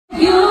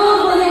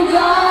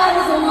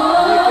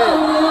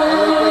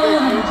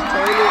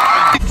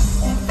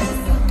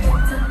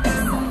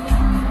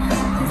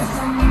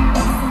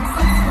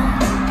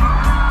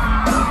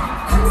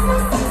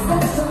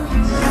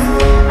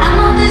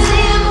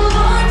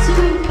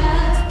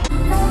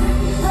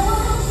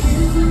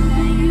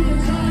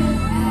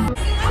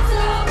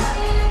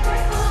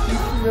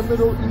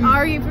don't eat.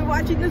 Ari, if you're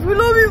watching this, we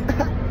love you.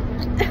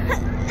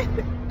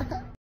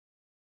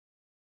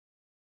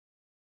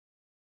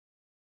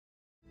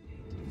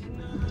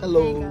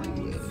 Hello.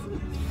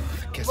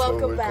 Guess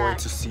Welcome what we're back. going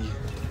to see?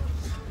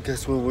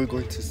 Guess what we're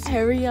going to see?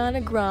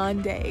 Ariana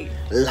Grande.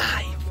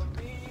 Live.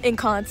 In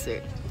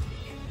concert.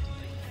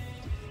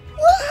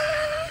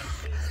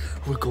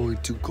 We're going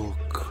to go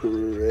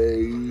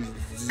crazy.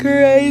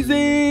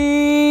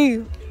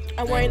 Crazy.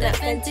 I'm wearing that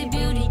Fenty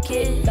Beauty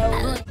kit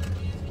though.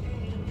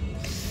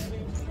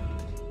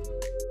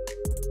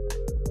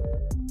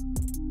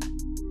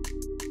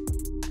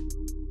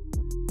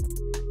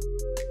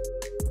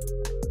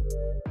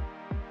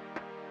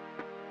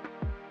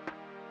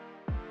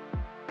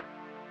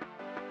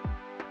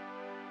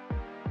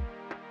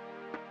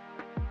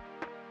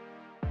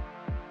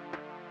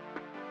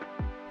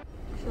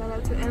 Shout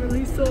out to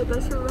Annalisa,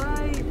 that's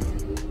right.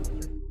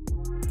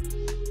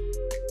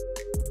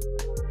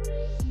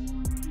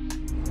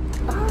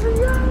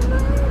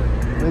 Ariana!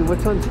 Wait,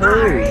 what's on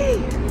Ari!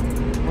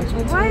 What's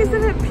on Why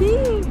isn't it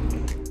pink?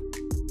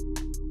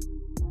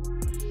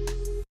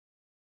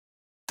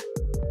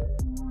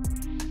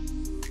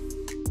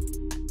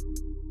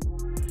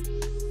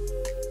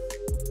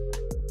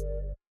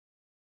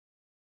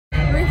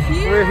 We're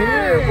here! We're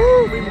here!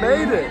 Woo, we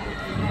made it!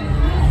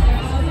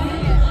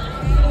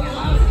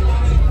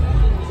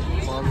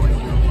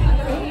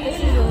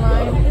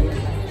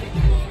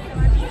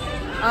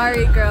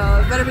 Alright,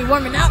 girl, better be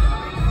warming up.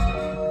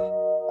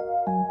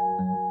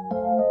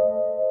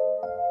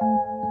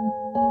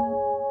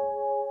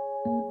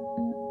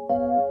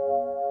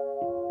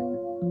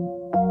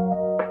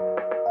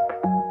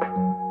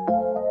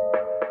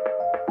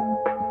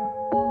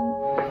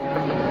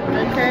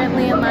 I'm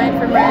currently in line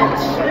for merch.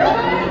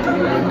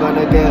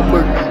 Gonna get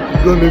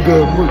merch. Gonna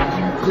get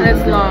merch.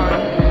 It's long.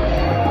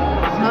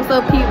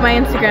 Also, peep my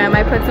Instagram.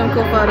 I put some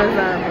cool photos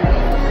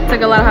up.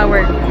 Took a lot of hard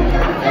work.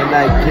 And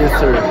I kiss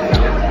her.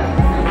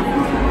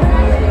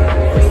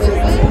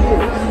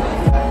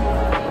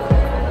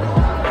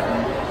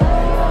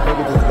 Look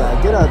at this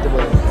guy. Get out the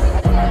way.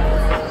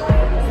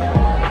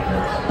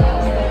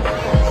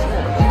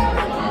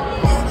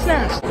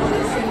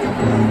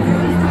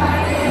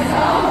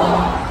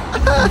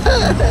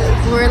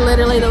 We're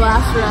literally the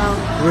last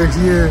row. We're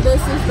here.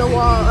 This is the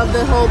wall of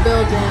the whole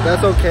building.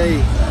 That's okay.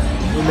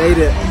 We made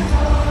it.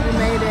 We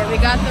made it. We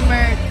got the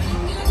merch.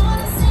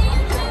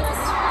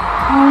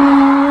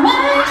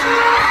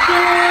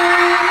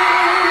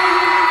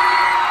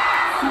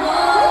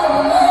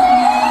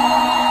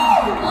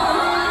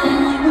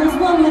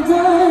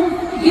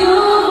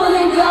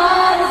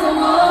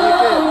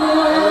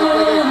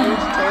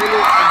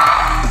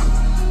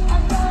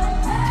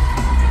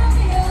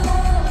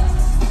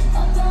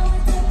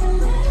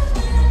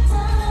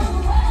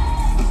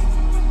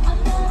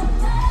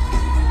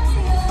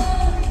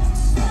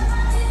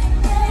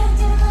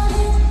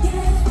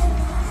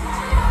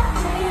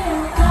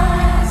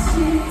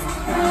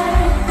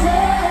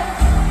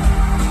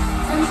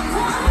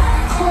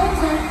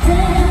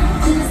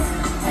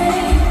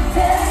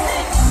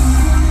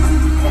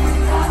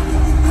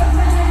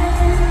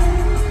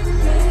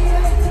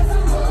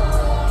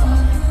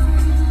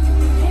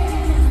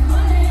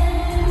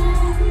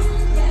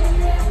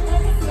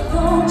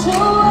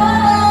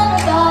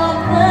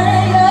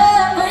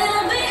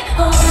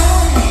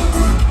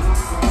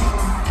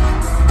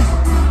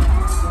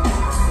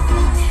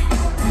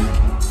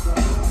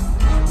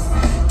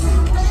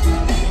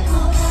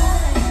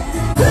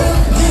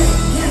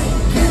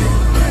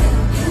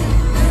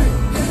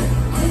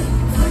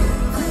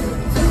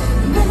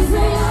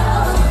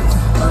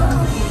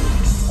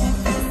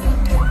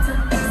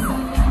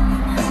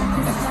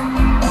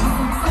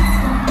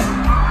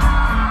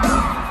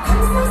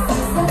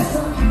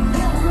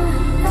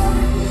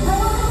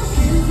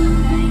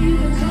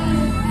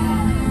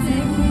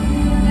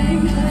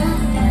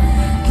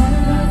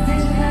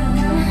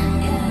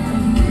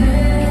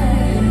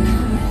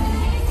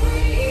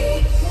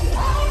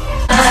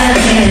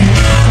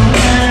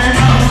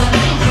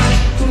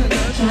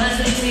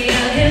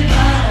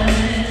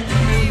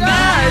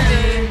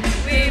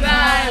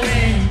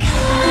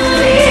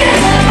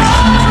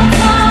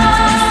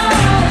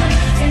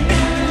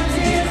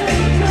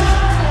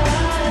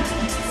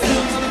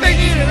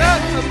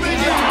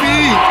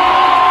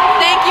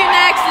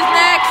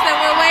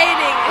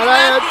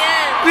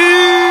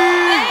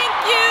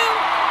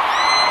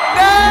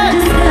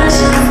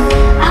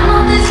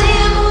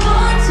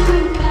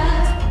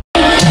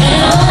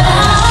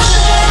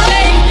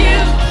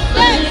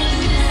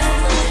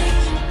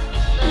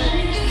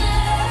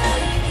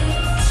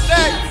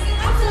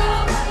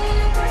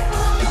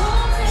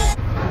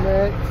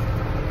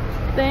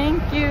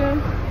 Thank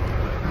you.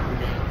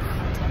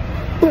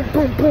 Boom,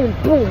 boom, boom,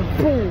 boom,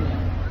 boom.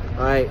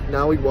 Alright,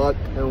 now we walk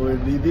and we're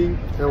leaving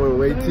and we're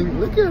waiting.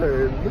 Look at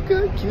her. Look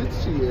how cute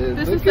she is.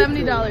 This is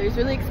 $70.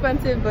 Really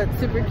expensive, but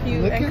super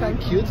cute. Look at how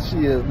cute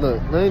she is.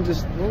 Look, let me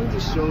just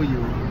show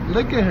you.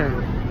 Look at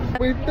her.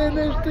 We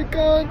finished the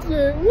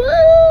concert.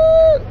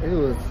 Woo! It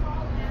was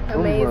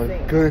amazing. Oh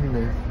my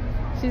goodness.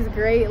 She's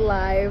great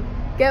live.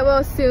 Get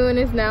Well Soon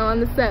is now on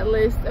the set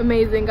list.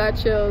 Amazing, got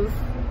chills.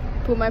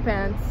 Poop my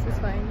pants, it's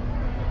fine.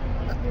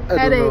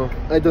 Headache.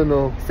 I don't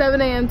know. 7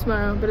 a.m.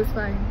 tomorrow, but it's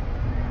fine.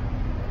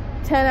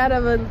 10 out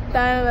of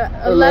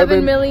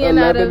 11 million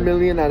 11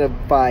 million out of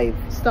 5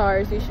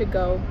 stars. You should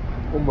go.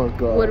 Oh my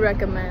god. Would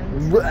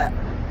recommend.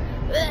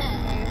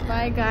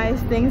 Bye guys.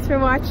 Thanks for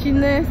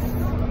watching this.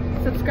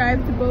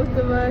 Subscribe to both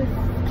of us.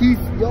 Peace,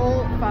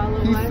 y'all.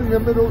 Follow Peace us. in the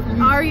Middle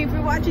East. Ari, if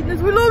you're watching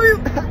this, we love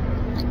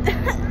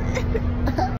you.